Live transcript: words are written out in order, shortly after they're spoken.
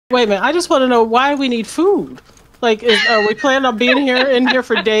Wait a minute, I just want to know why we need food. Like, are we planning on being in here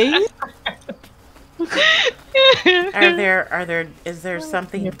for days? Is there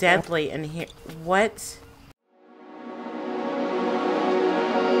something deadly in here? What?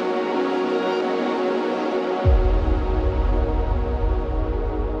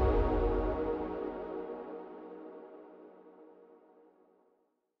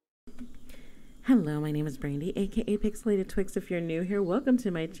 Hello, my name is Brandy, aka PixelatedTwix. If you're new here, welcome to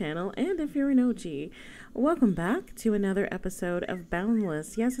my channel, and if you're an OG, welcome back to another episode of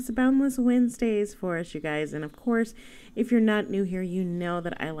Boundless. Yes, it's Boundless Wednesdays for us, you guys, and of course, if you're not new here, you know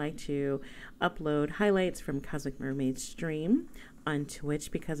that I like to upload highlights from CosmicMermaid's stream on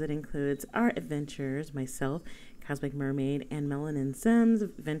Twitch because it includes our adventures, myself, CosmicMermaid, and Melanin Sims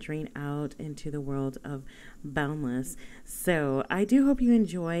venturing out into the world of Boundless. So I do hope you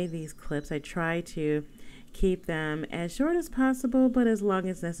enjoy these clips. I try to keep them as short as possible, but as long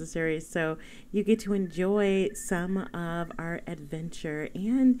as necessary, so you get to enjoy some of our adventure.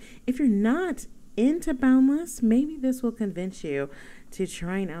 And if you're not into Boundless, maybe this will convince you to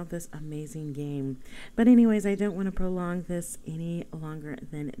trying out this amazing game. But anyways, I don't want to prolong this any longer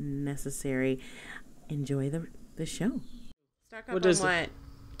than necessary. Enjoy the show. Stock up on what?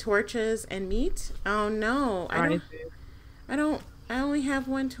 Torches and meat? Oh no, I only have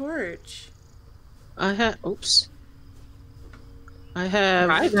one torch. I have buy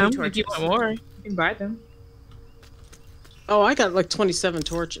them if you want more. You can buy them. Oh, I got like 27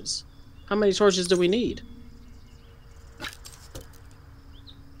 torches. How many torches do we need?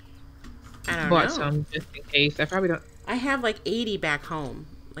 I don't Bought know. some just in case. I probably don't. I have like 80 back home.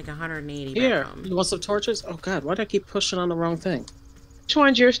 Like 180 Here, back home. you want some torches? Oh god, why do I keep pushing on the wrong thing? Which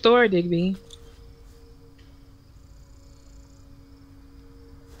one's your store, Digby?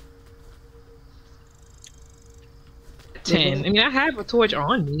 I mean, I have a torch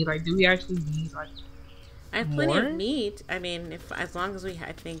on me. Like, do we actually need like? I have plenty of meat. I mean, as long as we,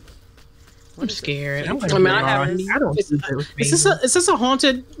 I think. I'm scared. I don't. Is this a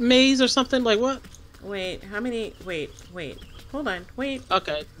haunted maze or something? Like what? Wait, how many? Wait. Hold on. Wait.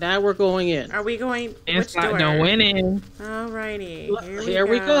 Okay, now we're going in. Are we going? Which door? Don't win in. Alrighty. Here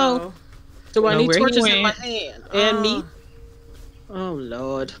we go. Do I need torches in my hand and meat? Oh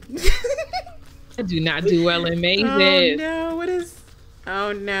lord. I do not do well in mazes. Oh no! What is?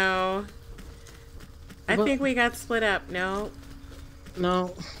 Oh no! I think we got split up. No.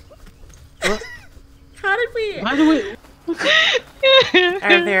 No. What? How did we? Why do we?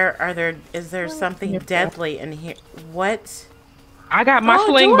 Is there something deadly in here? What? I got my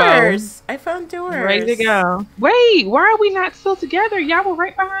sling bow. I found doors. Ready to go. Wait, why are we not still together? Y'all were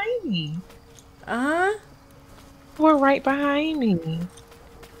right behind me. We're right behind me.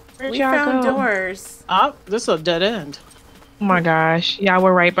 Where'd we y'all found go? doors. Oh, this is a dead end. Oh my gosh, y'all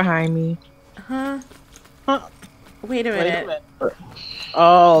were right behind me. Huh? Wait a minute.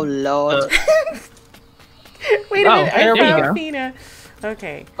 Oh lord. Wait a minute. There I we found go. Fina.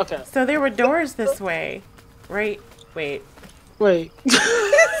 Okay. Okay. So there were doors this way, right? Wait. Is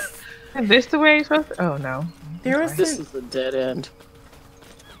this the way it's supposed to? Oh no. This is a dead end.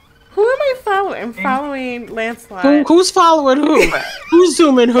 Who am I following? I'm following Lancelot. Who's following who? Who's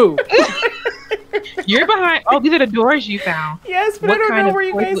zooming who? You're behind. Oh, these are the doors you found. Yes, but I don't know where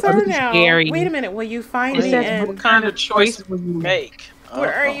you guys are now. Scary. Wait a minute. Will you find It me? says, What kind of choice will you make?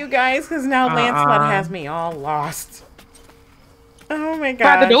 Where are you guys? Because now Lancelot has me all lost. Oh my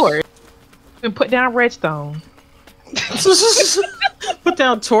god. By the door. And put down redstone. Put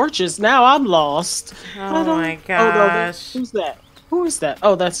down torches. Now I'm lost. Oh my gosh. Oh, no, who's that? Who is that?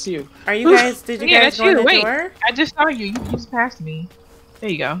 Oh, that's you. Are you guys? Did you guys go in the door? I just saw you. You just passed me. There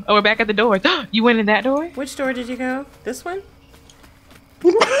you go. Oh, we're back at the door. You went in that door? Which door did you go? This one?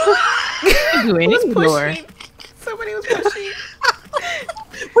 You do any door. Somebody was pushing.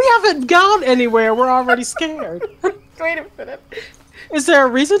 We haven't gone anywhere. We're already scared. Wait a minute. Is there a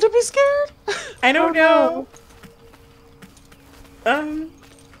reason to be scared? I don't know.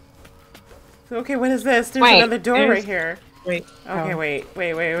 Okay, what is this? There's another door right here. Wait. Okay,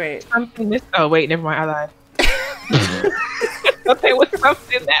 wait. Something this. Oh, wait. Never mind. I lied. Okay, what's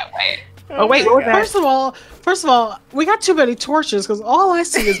something that way? Oh wait, what was that? First of all, we got too many torches because all I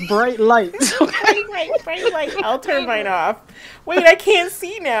see is bright lights. Okay, bright light. I'll turn mine off. Wait, I can't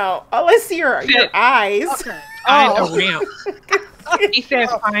see now. All I see are your eyes. Okay. Find a ramp. He said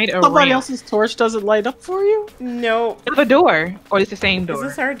find a ramp. Somebody else's torch doesn't light up for you? No. The door, or it's the same door.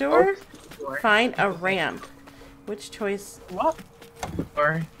 Is this our door? Find a ramp. Which choice? What?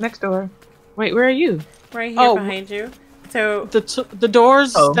 Door. Next door. Wait, where are you? Right here behind you. So the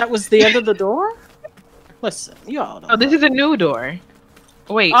doors. That was the end of the door. Listen, you all know. Oh, this is a new door.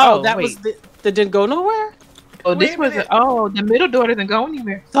 Wait. Oh, that was that didn't go nowhere. Oh, this was the middle door doesn't go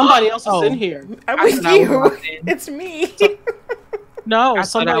anywhere. Somebody else is in here. I was you. It's me. No,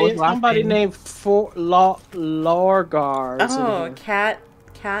 somebody named Lorgar. Oh, cat,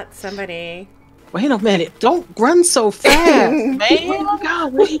 somebody. Wait a minute! Don't run so fast, man.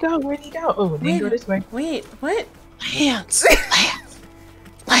 Where'd he go? Oh, then go this way. Wait, what? Lance. Here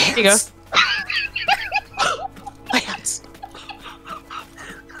you go. Lance.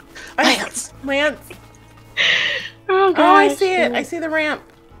 Oh, oh, I see it. I see the ramp.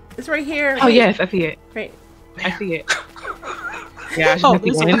 It's right here. Oh, yes, I see it. Right. I see it. Yeah, I thought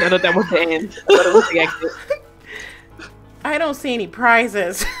that was the end. I thought it was the exit. I don't see any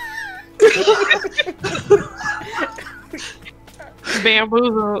prizes.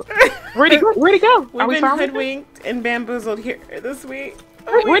 Bamboozled. Where'd he go? We've been hoodwinked and bamboozled here this week.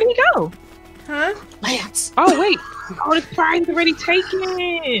 Where'd he go? Huh? Lance. Oh, wait. Oh, the prize is already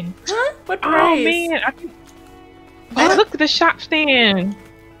taken. Huh? What prize? Oh, man. I looked at the shop stand.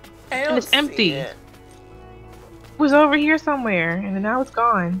 And it's empty. It was over here somewhere, and then now it's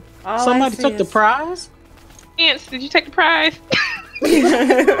gone. Somebody took the prize? Ants, did you take the prize?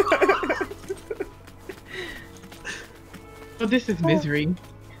 Oh, this is misery.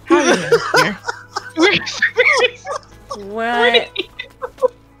 How did I here? What?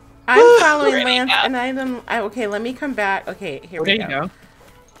 I'm following Lance, and I don't. Okay, let me come back. Okay, here we go. There you go.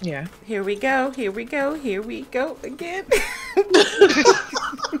 Yeah. Here we go. Here we go. Here we go again.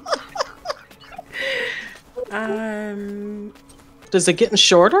 Does it getting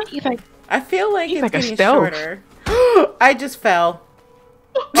shorter? I feel like it's like getting shorter. I just fell.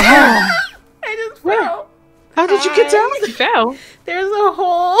 I just fell. How did you get down? You fell. There's a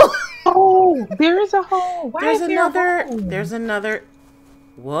hole. Oh, there is a hole. Why There's is there another. a hole? There's another.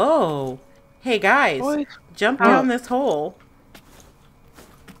 Whoa. Hey guys, jump down this hole.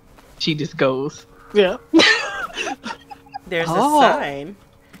 She just goes. Yeah. There's a sign.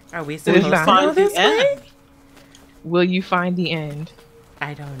 Are we supposed to go this way? Will you find the end?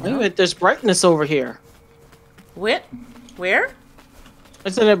 I don't know. Wait a minute, there's brightness over here. What? Where?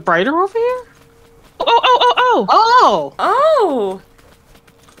 Isn't it brighter over here? Oh!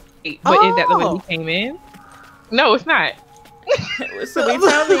 Wait, but is that the way we came in? No, it's not. So we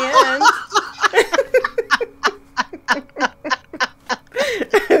found the end.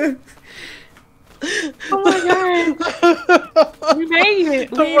 Oh my god! We made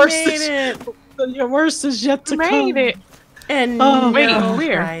it. We made it. Your worst is yet to come. We made it. And wait, no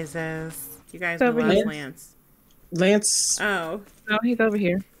where? prizes. You guys lost Lance. Lance. Oh. No, he's over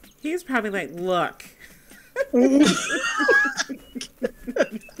here. He's probably like, look. Oh,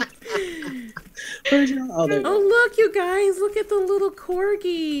 look, you guys. Look at the little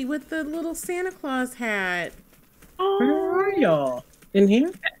corgi with the little Santa Claus hat. Where are y'all? In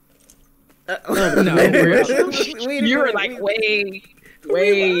here? No, you're like way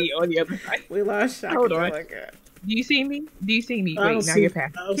on the other side. We lost Shaka. Hold on. Do you see me? Wait, now you're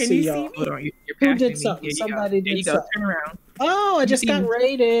passing. Can you see me? Hold on, you're passing. Who did something? Me. Somebody did something. Turn around. Oh, I just got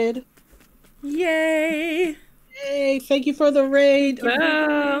raided. Yay! Hey, thank you for the raid.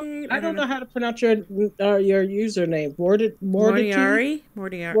 Hello. I don't know how to pronounce your username. Mortiari.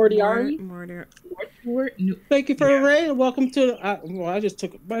 Thank you for the raid and welcome to. Well, I just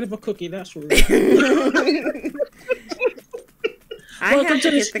took a bite of a cookie. That's rude. I have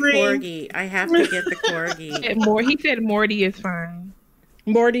to get the corgi. I have to get the corgi. He said Morty is fine.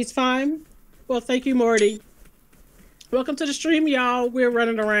 Morty's fine. Well, thank you, Morty. Welcome to the stream, y'all. We're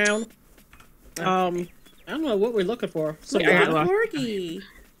running around. I don't know what we're looking for. So a corgi.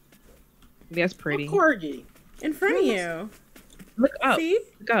 That's pretty. A corgi in front of you. Look up. See?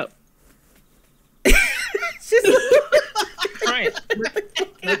 Look up. She's right.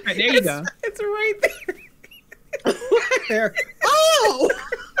 Look, there you go. It's right there. Where? Oh!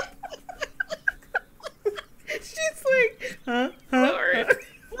 She's like, huh?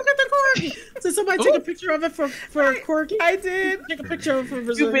 Look at the corgi. Did somebody take a picture of it for corgi? I did. Take a picture of it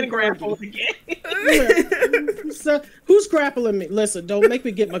for You've been grappled again. So, who's grappling me? Listen, don't make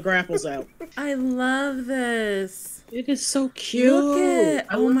me get my grapples out. I love this. It is so cute. Look at,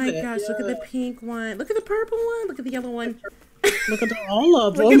 oh my gosh, look at the pink one. Look at the purple one. Look at the yellow one. Look at all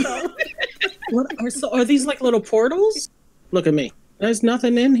of them. Are these like little portals? Look at me. There's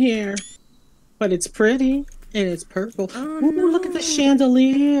nothing in here. But it's pretty. And it's purple. Oh, ooh, no. Look at the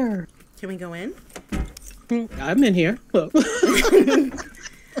chandelier. Can we go in? I'm in here. Look.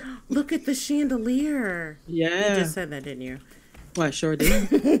 Look at the chandelier. Yeah. You just said that, didn't you? Well, I sure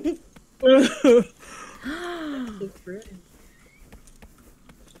did.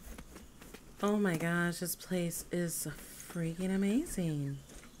 Oh my gosh, this place is freaking amazing.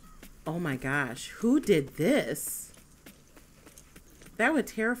 Oh my gosh, who did this? That would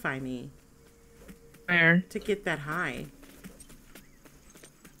terrify me. Where? To get that high.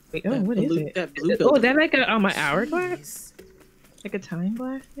 Wait, oh, what is it? That blue Oh, is that building. like a my hourglass? Jeez. Like a time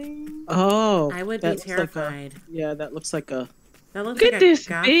glass thing? Oh, I would be that looks like terrified. yeah, that looks like a. That looks Look like at this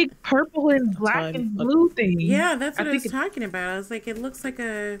goth- big purple and black Time- and blue thing. Yeah, that's what I was think talking about. I was like, it looks like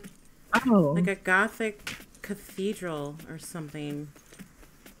a Oh. like a gothic cathedral or something.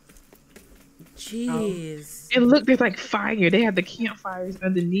 Jeez. And look, there's like fire. They have the campfires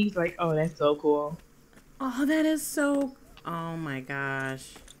underneath. Like, oh, that's so cool. Oh, that is so. Oh my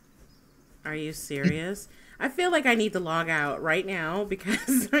gosh. Are you serious? I feel like I need to log out right now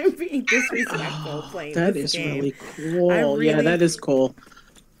because I'm being disrespectful playing That this is game. really cool. Yeah, really- that is cool.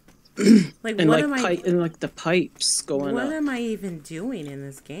 Like, And what like am I? and like the pipes going What up. am I even doing in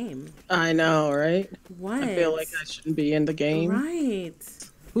this game? I know, right? What? I feel like I shouldn't be in the game. Right.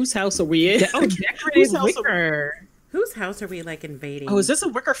 Whose house are we in? Oh, Whose decorative house are- wicker. Whose house are we like invading? Oh, is this a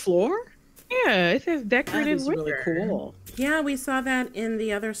wicker floor? Yeah, it says That decorative is wicker. really cool. Yeah, we saw that in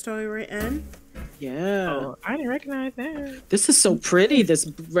the other story we're in. Yeah. Oh, I didn't recognize that. This is so pretty.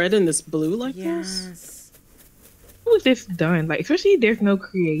 This red and this blue like this. Yes. How was this done? Like, especially there's no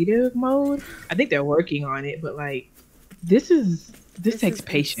creative mode. I think they're working on it, but like, this takes is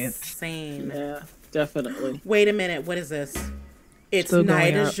patience. Insane. Yeah, definitely. Wait a minute. What is this? It's Still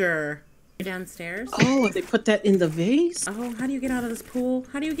night going up. azure. Downstairs. Oh, they put that in the vase? Oh, how do you get out of this pool?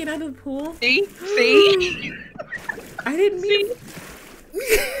 How do you get out of the pool? See? See? I didn't mean.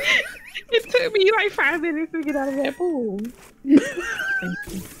 It took me like 5 minutes to get out of that pool.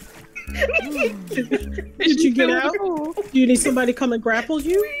 Did you get out? Do you need somebody to come and grapple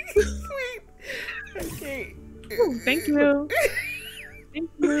you? Okay. Ooh, thank you. Thank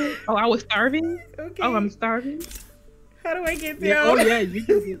you. Oh, I was starving? Okay. Oh, I'm starving? How do I get down? Yeah, oh yeah,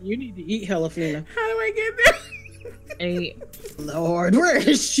 you need to eat, Helafina. How do I get down? Hey. Lord, where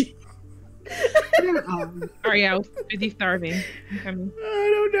is she? Sorry, I was busy starving. I'm coming.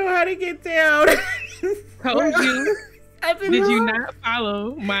 I don't know how to get down. Told you. I've been Did you wrong. not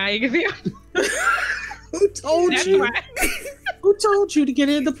follow my example? Who told That's you? why. Who told you to get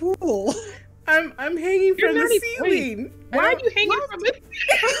in the pool? I'm hanging You're from the not even- ceiling. Why are you hanging from the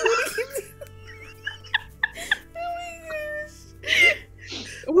Oh my gosh.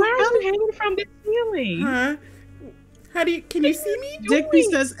 Why are you hanging from the ceiling? Huh? How do you? Can you see me? Digby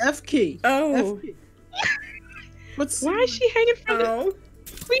says F key. Oh. F key. What's Why is she hanging from the Oh.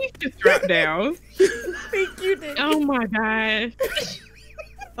 Please just drop down. Thank you, Dick. Oh my gosh.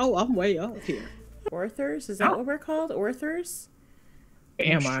 Oh, I'm way up here. Orthers? Is that what we're called? Orthers?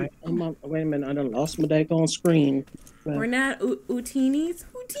 Where am I? Wait a minute, I done lost my daggone screen. We're not Utinis?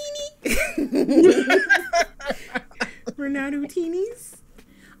 Utini? We're not Utinis?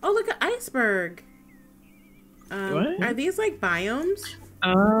 Oh, look, an iceberg. What? Are these like biomes?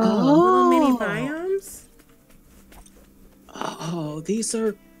 Oh. Little mini biomes? Oh, these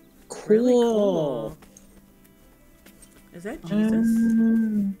are cool. Really cool. Is that Jesus?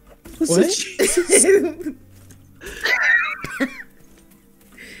 Who's What? it, Jesus?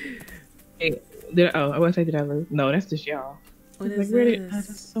 Hey, did I was say did I lose? No, that's just y'all. What Like, is really- That is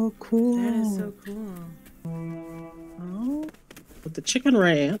this? so cool. That is so cool. Oh, with the chicken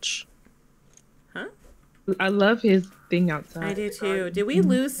ranch. Huh? I love his thing outside. I do too. Did we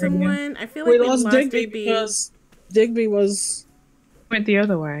lose Right now. someone? I feel like We we lost Digby Digby. because Digby was. Went the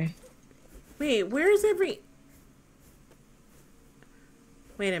other way. Wait, where's every...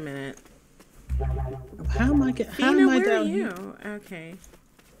 Wait a minute. How am I get? How Fina, am I where are down you? here? Okay.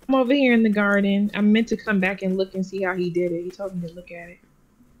 I'm over here in the garden. I meant to come back and look and see how he did it. He told me to look at it.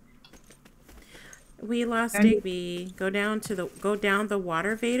 We lost And- Digby. Go down the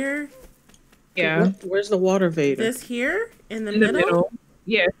water vader. Yeah. Where's the water vader? This here in the In middle. the middle.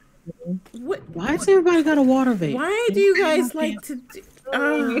 Yeah. What? Why has everybody got a water vader? Why do you guys like to?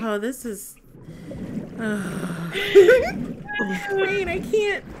 Oh, this is. Wait, I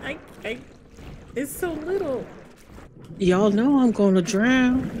can't. I. It's so little. Y'all know I'm going to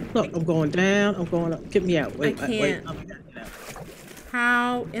drown. Look, I'm going down. I'm going up. Get me out. Wait, I wait. can't. I gotta get out.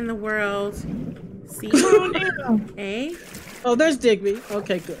 How in the world? See? Eh? Oh, there's Digby.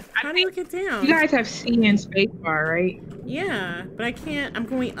 Okay, good. How do you get down? You guys have C and space bar, right? Yeah, but I can't. I'm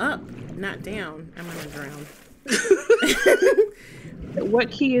going up, not down. I'm gonna drown.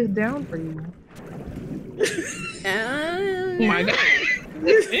 What key is down for you? Oh my God. How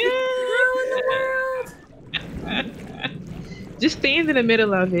in the world? Just stand in the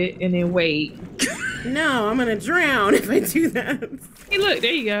middle of it and then wait. No, I'm gonna drown if I do that. Hey, look,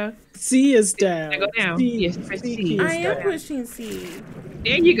 there you go. C is down. Go down. C, Yes, press C. I am pushing C.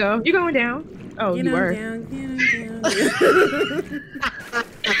 There you go. You're going down. Oh, you were. Down.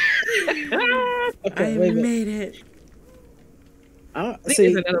 Okay, I made it. I think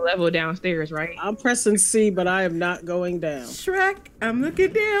See, there's another level downstairs, right? I'm pressing C, but I am not going down. Shrek, I'm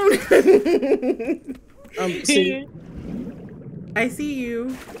looking down. See, I see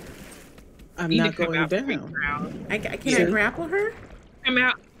you. I'm not going down. Can I grapple her? Come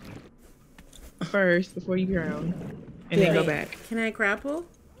out first before you drown, and then go back. Can I grapple?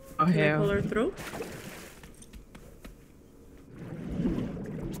 Oh, Can I pull her through?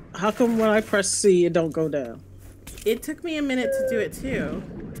 How come when I press C, it don't go down? It took me a minute to do it too.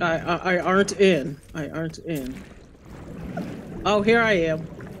 I aren't in. I aren't in. Oh, here I am.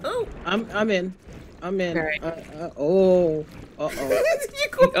 Oh, I'm in. I'm in. Right. Oh. Uh-oh.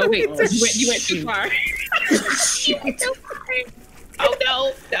 Oh wait, you went too far. You went too far. Oh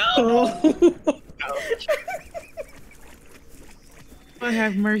no. Oh. I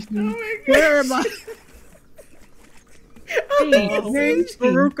have mercy. Oh my God. Where am I? Hey,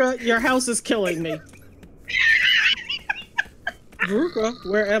 Veruca, your house is killing me. Veruca,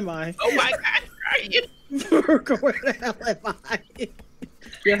 where am I? oh my God, Ryan. Veruca, where the hell am I?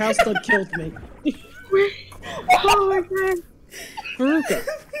 Your house done killed me. Oh my God.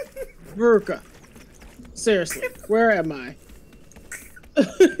 Veruca. Seriously, where am I?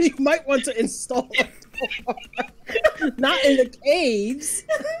 You might want to install a door. Not in the caves.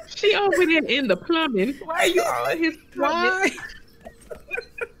 She over there in the plumbing. Why are you all in his plumbing? Why?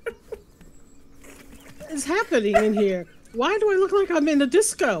 What is happening in here? Why do I look like I'm in the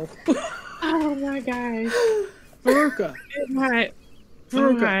disco? Oh my gosh. Veruca. I'm hot. Veruca.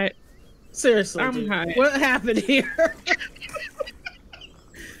 I'm hot. Seriously, I'm dude. hot. What happened here?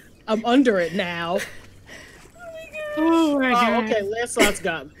 I'm under it now. Oh my God. Okay, Lancelot's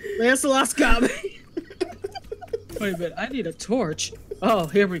got me. Lancelot's got me. Wait a minute, I need a torch. Oh,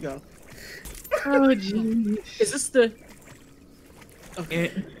 here we go. Oh jeez. Is this the...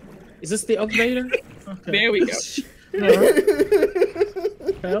 Okay. Is this the elevator? Okay. There we go.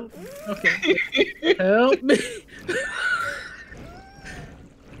 Help. Okay. Help me.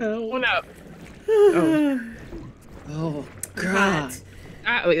 Help. One up. Oh, God.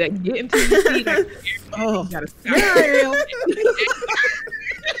 Like, get into your seat. Like, Oh, you gotta stop. there I am.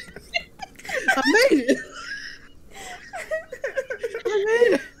 I made it. I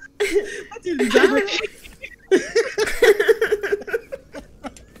made it. I didn't die.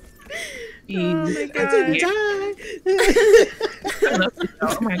 Oh my God. I didn't die.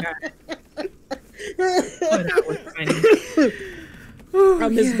 Oh my God. Oh, that was funny.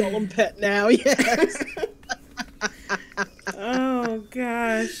 I'm his golem pet now, yes. Oh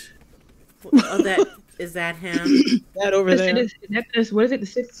gosh. Oh, is that him? That over there. What is it? The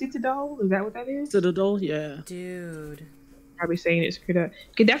Citadel? Is that what that is? Citadel, yeah. Dude. Probably saying it screwed up.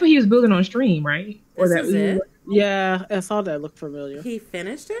 Okay, that's what he was building on stream, right? Or This is it? Yeah, I thought that looked familiar. He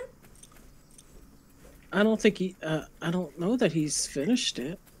finished it? I don't think he, I don't know that he's finished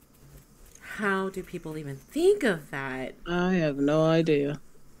it. How do people even think of that? I have no idea.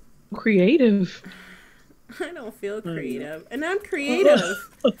 Creative. I don't feel creative. And I'm creative.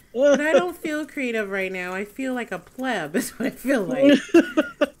 But I don't feel creative right now. I feel like a pleb is what I feel like.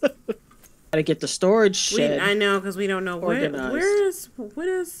 Gotta get the storage shed. I know, because we don't know organized. what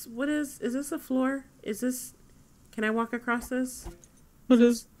is this a floor? Is this, can I walk across this? What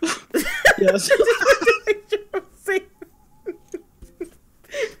is? Yes. Okay.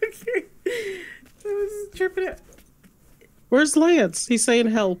 I was tripping it. Where's Lance? He's saying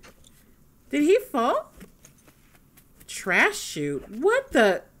help. Did he fall? Trash chute? What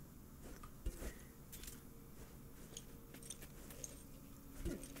the?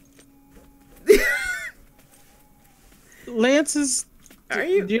 Lance is... Are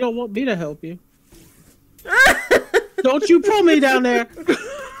you? You don't want me to help you. Don't you pull me down there.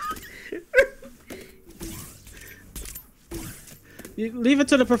 You leave it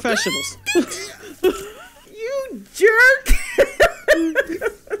to the professionals. You jerk!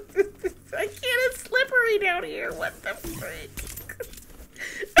 I can't. It's slippery down here. What the freak?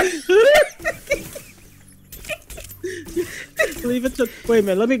 Leave it to... Wait a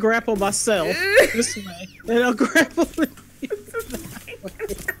minute. Let me grapple myself this way. And I'll grapple with you that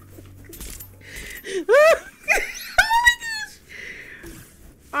way. Oh,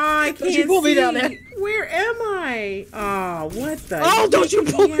 I can't Don't you pull me down see. there. Where am I? Oh, what the? Oh, don't you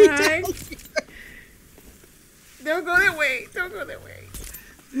pull me down here. Don't go that way. Don't go that way.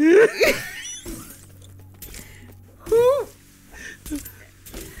 Whew.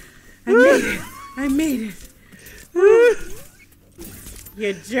 I made it. I made it.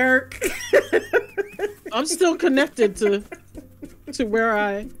 You jerk. I'm still connected to where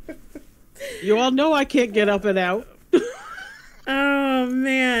I... You all know I can't get up and out. Oh,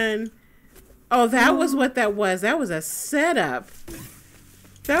 man. Oh, that was what that was. That was a setup.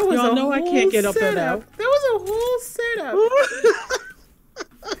 That was Y'all know I can't get up and out. That was a whole setup.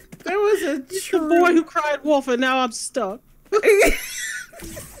 That was a The boy who cried wolf, and now I'm stuck. I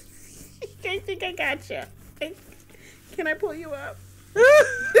think I got you. Can I pull you up?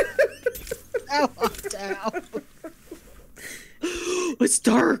 Ow, I'm down. It's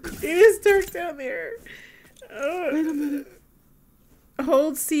dark. It is dark down there. Wait a minute.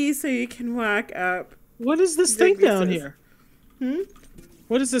 Hold C so you can walk up. What is this thing down here?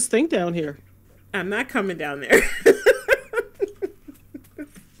 What is this thing down here? I'm not coming down there.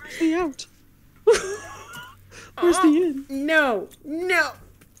 Where's the out? Where's the in? No. No.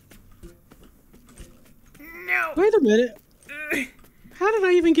 Wait a minute. How did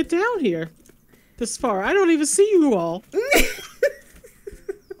I even get down here? This far? I don't even see you all.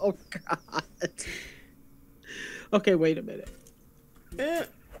 Oh, God. Okay, wait a minute.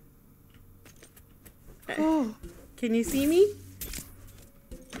 Oh. Can you see me?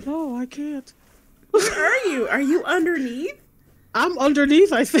 No, I can't. Where are you? Are you underneath? I'm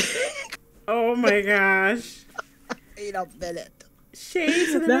underneath, I think. Oh my gosh. Wait a minute.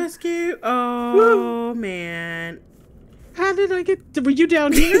 Shade to the rescue. Oh, man. How did I get... Were you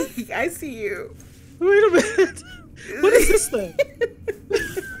down here? I see you. Wait a minute. What is this thing?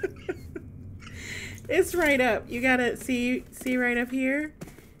 It's right up. You gotta see right up here?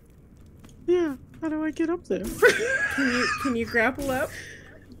 Yeah. How do I get up there? Can you grapple up?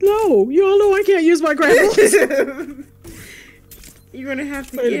 No. You all know I can't use my grapple. You're gonna have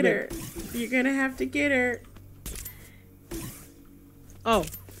to get her. You're gonna have to get her. Oh.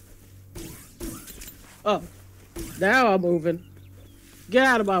 Oh. Now I'm moving. Get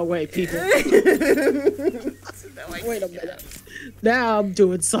out of my way, people. Wait a minute. Now I'm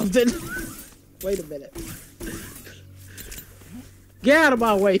doing something. Wait a minute. Get out of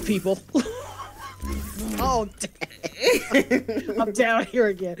my way, people. Oh, dang. I'm down here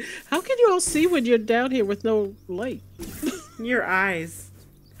again. How can you all see when you're down here with no light? Your eyes.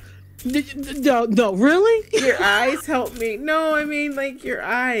 No, really? Your eyes help me. No, I mean, like, your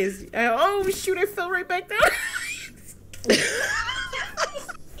eyes. Oh, shoot, I fell right back down.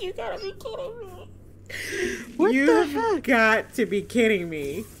 You gotta be kidding me. What the heck? You've got to be kidding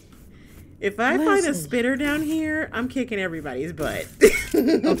me. If I find a spitter down here, I'm kicking everybody's butt.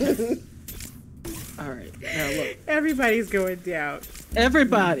 Okay. All right. Now look. Everybody's going down.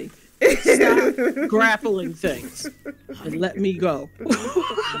 Everybody, stop grappling things and let me go.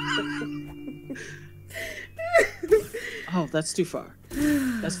 Oh, that's too far.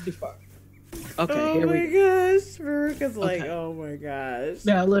 That's too far. Okay, here we go. Oh my gosh. Veruca's like, oh my gosh.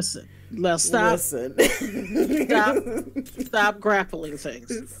 Now listen. Now stop. Listen. Stop grappling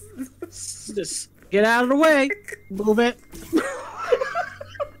things. Just get out of the way. Move it.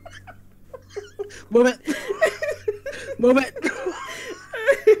 Move it. Move it.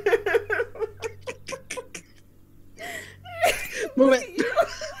 Move it.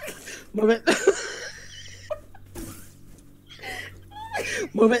 Move it.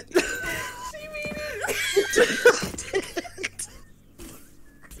 Move it. She made it.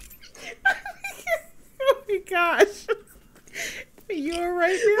 Oh my gosh. You are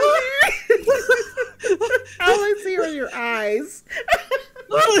right down there. All I see are your eyes.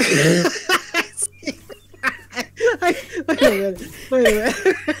 Wait a minute.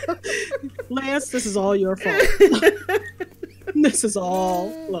 Lance, this is all your fault. This is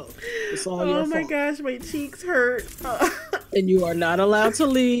all your fault. Oh my gosh, my cheeks hurt. And you are not allowed to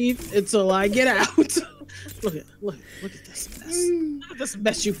leave until I get out. Look at this mess. Look at this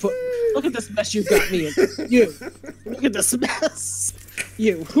mess you put. Look at this mess you got me in. You. Look at this mess.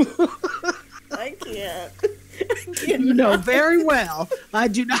 You. I can't. You know very well I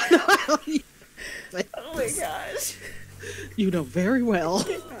do not know how you. Oh my gosh. You know very well.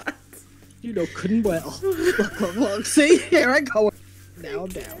 You know good and well. Look. See, here I go. Now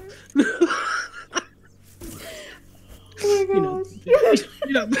down. Oh my gosh.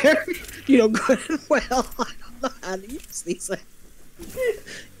 You know good and well. I don't know how to use these things.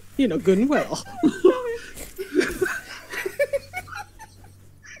 You know good and well.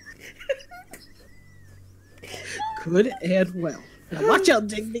 Good and well. Now watch out,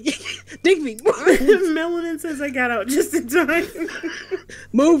 Digby. Digby, move. Melanin says I got out just in time.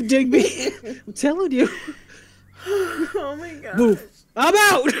 Move, Digby. I'm telling you. Oh my gosh. Move. I'm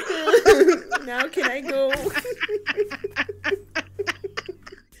out. Now can I go?